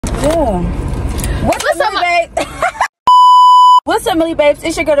Yeah. What's up, Millie babe? What's up, Millie babes?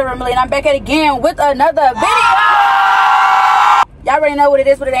 It's your girl, THEREALMELIY, and I'm back at it again with another video. Y'all already know what it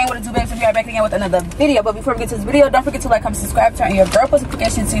is, what it ain't, what it do, babes. So we are back again with another video. But before we get to this video, don't forget to like, comment, subscribe, turn on your girl post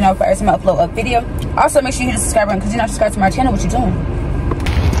notifications so you know if I upload a video. Also, make sure you hit the subscribe button because you're not subscribed to my channel. What you doing?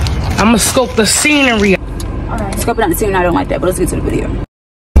 I'm gonna scope the scenery. Alright, scoping out the scenery. I don't like that, but let's get to the video.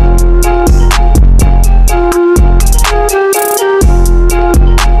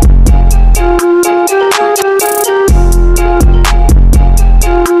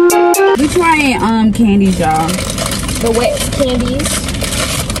 We trying candies, y'all. The wet candies.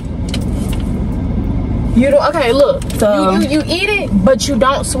 You don't. Okay, look. So you eat it, but you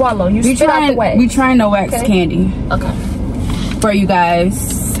don't swallow. You spit out the wax. We trying the wax candy. Okay. For you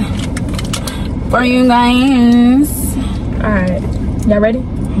guys. For you guys. All right. Y'all ready?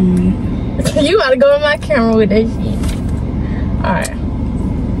 You gotta go in my camera with that shit. All right.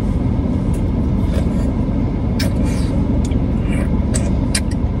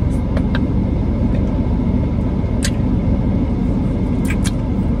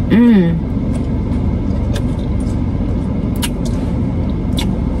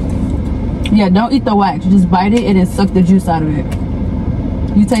 Yeah, don't eat the wax. You just bite it and then suck the juice out of it.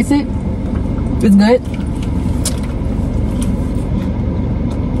 You taste it? It's good?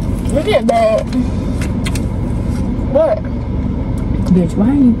 Look at that. What? Bitch, why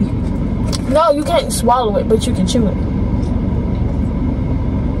are you... No, you can't swallow it, but you can chew it.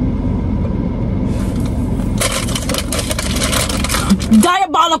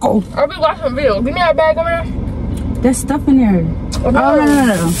 Diabolical! I'll be watching a video. Give me that bag over there. There's stuff in there. Oh,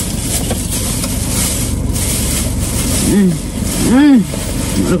 no.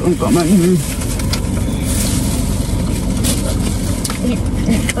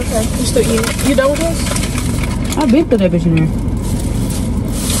 Okay, you still eating. You done with this? I beat that bitch in there.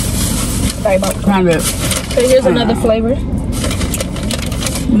 Sorry about that. Kind of. Okay, here's another flavor.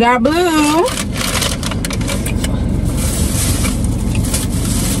 We got blue.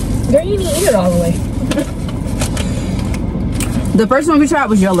 Girl, you didn't eat it all the way. The first one we tried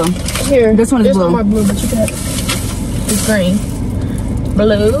was yellow. Here, this one is blue. There's more blue, but you can have it. It's green.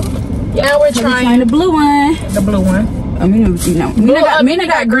 Blue. Yeah, now we're trying the blue one. The blue one. I mean, you know, Mina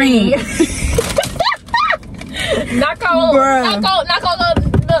got green. knock on the.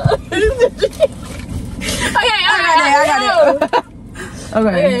 Okay, I got it.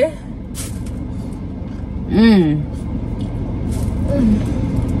 Okay.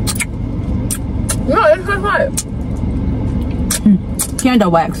 No, it's good hot.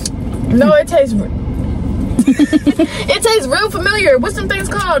 Candle wax. No, it tastes. It tastes real familiar. What's them things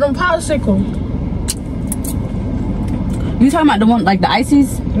called? Them popsicles. You talking about the one like the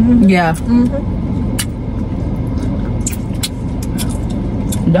ices? Yeah.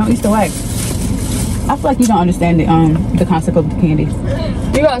 Don't eat the wax. I feel like you don't understand the concept of the candy.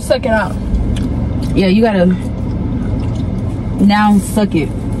 You gotta suck it out. Yeah, you gotta now suck it.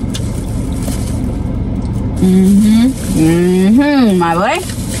 My boy.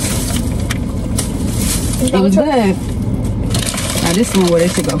 It was good. Now this one where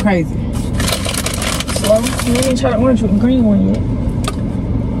this should go crazy. Slow. You didn't try the orange with the green one yet.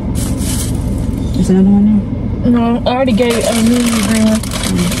 Is another one there? No, I already gave a new green one.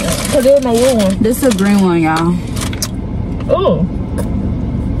 Cause there was no blue one. This is a green one, y'all. Oh.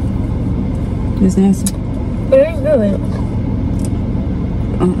 It's nasty. But it ain't good.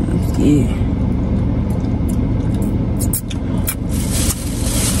 Oh, yeah.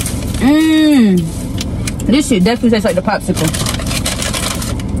 This shit definitely tastes like the popsicle.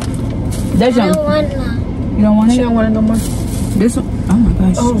 That's I don't want none. You don't want it? She don't want it no more. This one? Oh my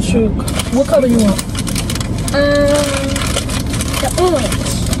gosh. Oh shoot. What color you want? The orange.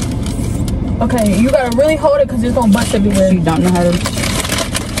 Okay, you gotta really hold it because it's gonna bust everywhere. You don't know how to. I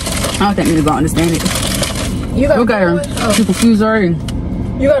don't think you're gonna understand it. You gotta. Look at her. Oh. She's confused already.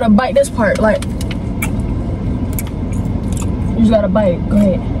 You gotta bite this part, like. You just gotta bite. Go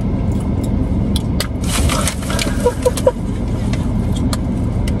ahead.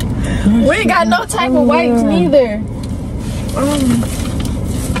 We ain't got no type of wipes neither.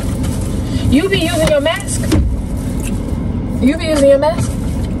 You be using your mask? You be using your mask?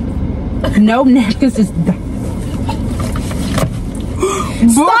 No napkins is.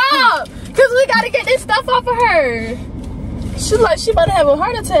 Stop! Cause we gotta get this stuff off of her. She's like she about to have a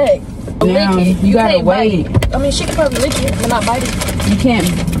heart attack. Now, lick it. you gotta can't wait. bite it. I mean, she can probably lick it, but not bite it. You can't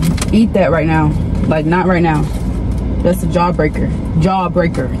eat that right now. Like not right now. That's a jawbreaker.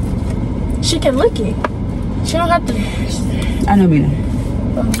 Jawbreaker. She can lick it. She don't have to. I know, Mina.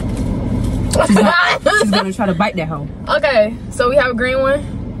 She's gonna try to bite that hoe. Okay, so we have a green one.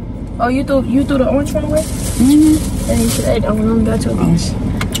 Oh, you threw the orange one away? Mm-hmm. And you should add, I only got 2 of these.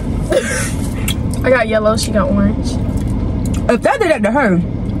 I got yellow, she got orange. If that did that to her.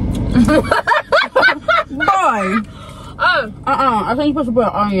 Boy. Oh. I think you're supposed to put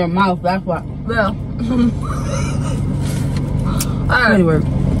it on your mouth, that's why. Yeah. Really work.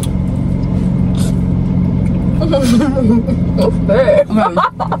 That's bad.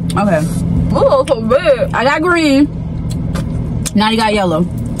 Okay. Oh, so bad. I got green. Now you got yellow.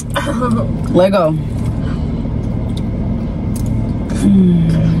 Let go.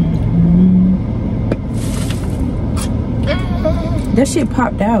 That shit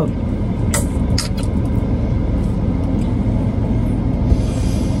popped out.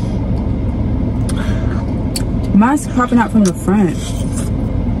 Mine's popping out from the front.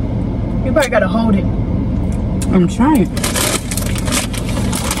 You probably gotta hold it. I'm trying.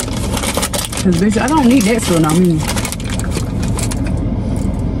 Cause bitch, I don't need that still on me.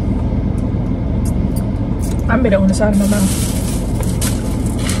 I made it on the side of my mouth.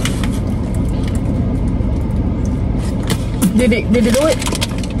 Did it do it?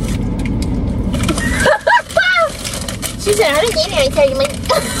 She said, I didn't get it, I tell you, man.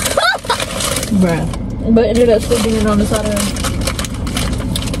 Bruh. But ended up still being on the side of her.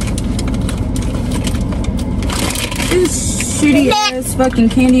 This shitty ass fucking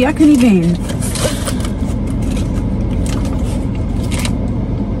candy, I couldn't even.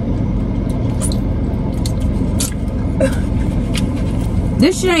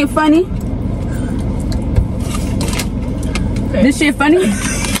 This shit ain't funny. Okay. This shit funny.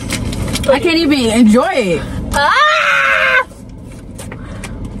 I can't even enjoy it. Ah!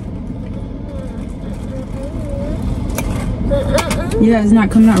 Yeah, it's not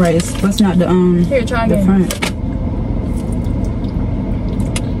coming out right. It's busting out the Here, try the again. front.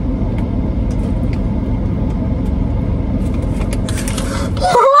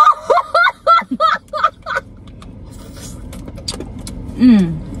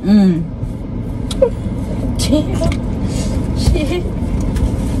 Shit.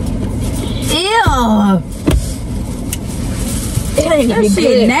 Ew. It ain't That even shit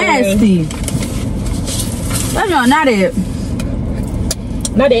good, nasty. That's not it.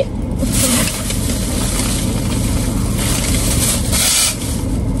 Not it.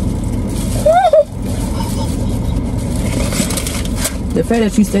 The fact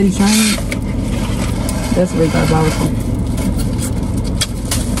that you steady trying, that's really diabolical.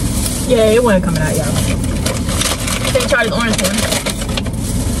 Yeah, it wasn't coming out, y'all. They tried this orange one.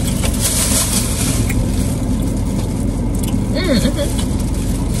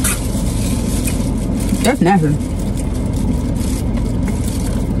 That's nasty.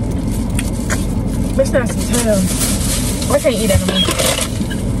 It's nasty as hell. I can't eat that no more.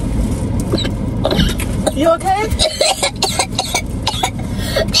 You okay?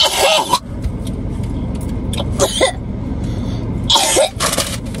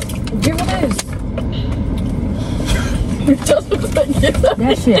 Give me this.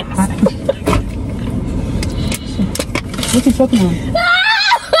 That shit hot. What you choking on?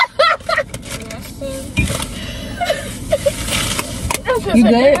 You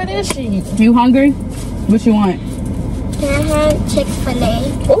good? What is she? You hungry? What you want? Can I have Chick-fil-A?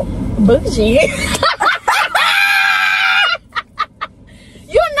 Oh, bougie.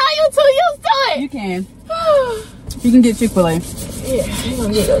 You know you too used to it. You can. You can get Chick-fil-A. Yeah, I'm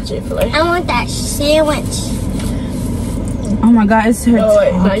gonna get your Chick-fil-A. I want that sandwich. Oh my god, it's her Oh,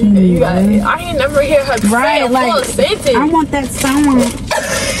 wait, no, talking. you got it. I ain't never hear her Right, say a like, full sentence. I want that sandwich.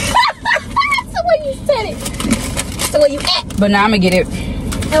 That's the way you said it. That's the way you act. But now I'm gonna get it.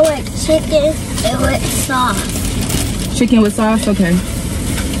 I want chicken and with sauce. Chicken with sauce? Okay.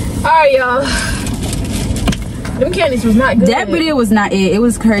 Alright, y'all. Them candies was not good. That video was not it. It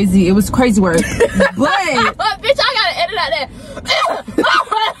was crazy. It was crazy work. But bitch, I gotta edit out that.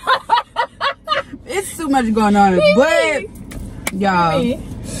 it's too much going on. But y'all,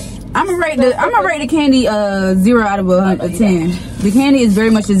 I'm gonna rate the candy 0 out of 10. The candy is very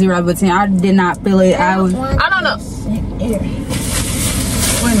much a 0 out of 10. I did not feel it. I don't know. Here.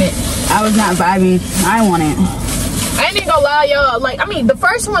 Wait a minute. I was not vibing. I want it. I ain't even gonna lie, y'all. Like, I mean, the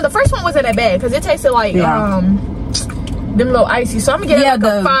first one wasn't that bad because it tasted like them little icy. So I'm gonna get it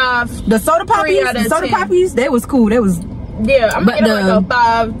like a 5. The soda poppies, they was cool. They was I'm gonna get it like a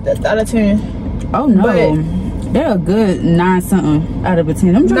 5 out of 10. Oh no, they're a good 9 something out of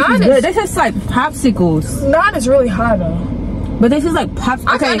 10. Them drinks is good. They taste like popsicles. 9 is really high though. But they taste like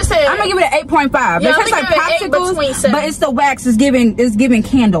popsicles. Okay, I'm gonna give it an 8.5. They taste like popsicles, but it's the wax is giving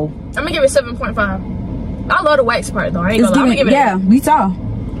candle. I'm gonna give it 7.5. I love the wax part though. I ain't gonna lie. Give it we saw.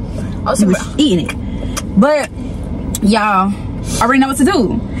 We was eating it. But y'all already know what to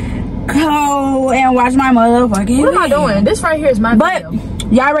do. go and watch my motherfucking What am I doing? This right here is my video.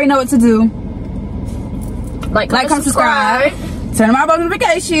 Y'all already know what to do. Like, comment, subscribe. Turn on my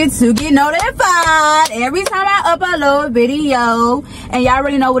notifications to get notified every time I upload a video. And y'all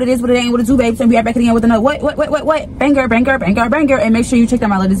already know what it is, what it ain't, what it do, baby. So we are back again with another what? Banger. And make sure you check out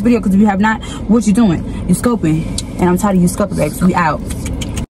my latest video, because if you have not, what you doing? You scoping. And I'm tired of you scoping, baby. So we out.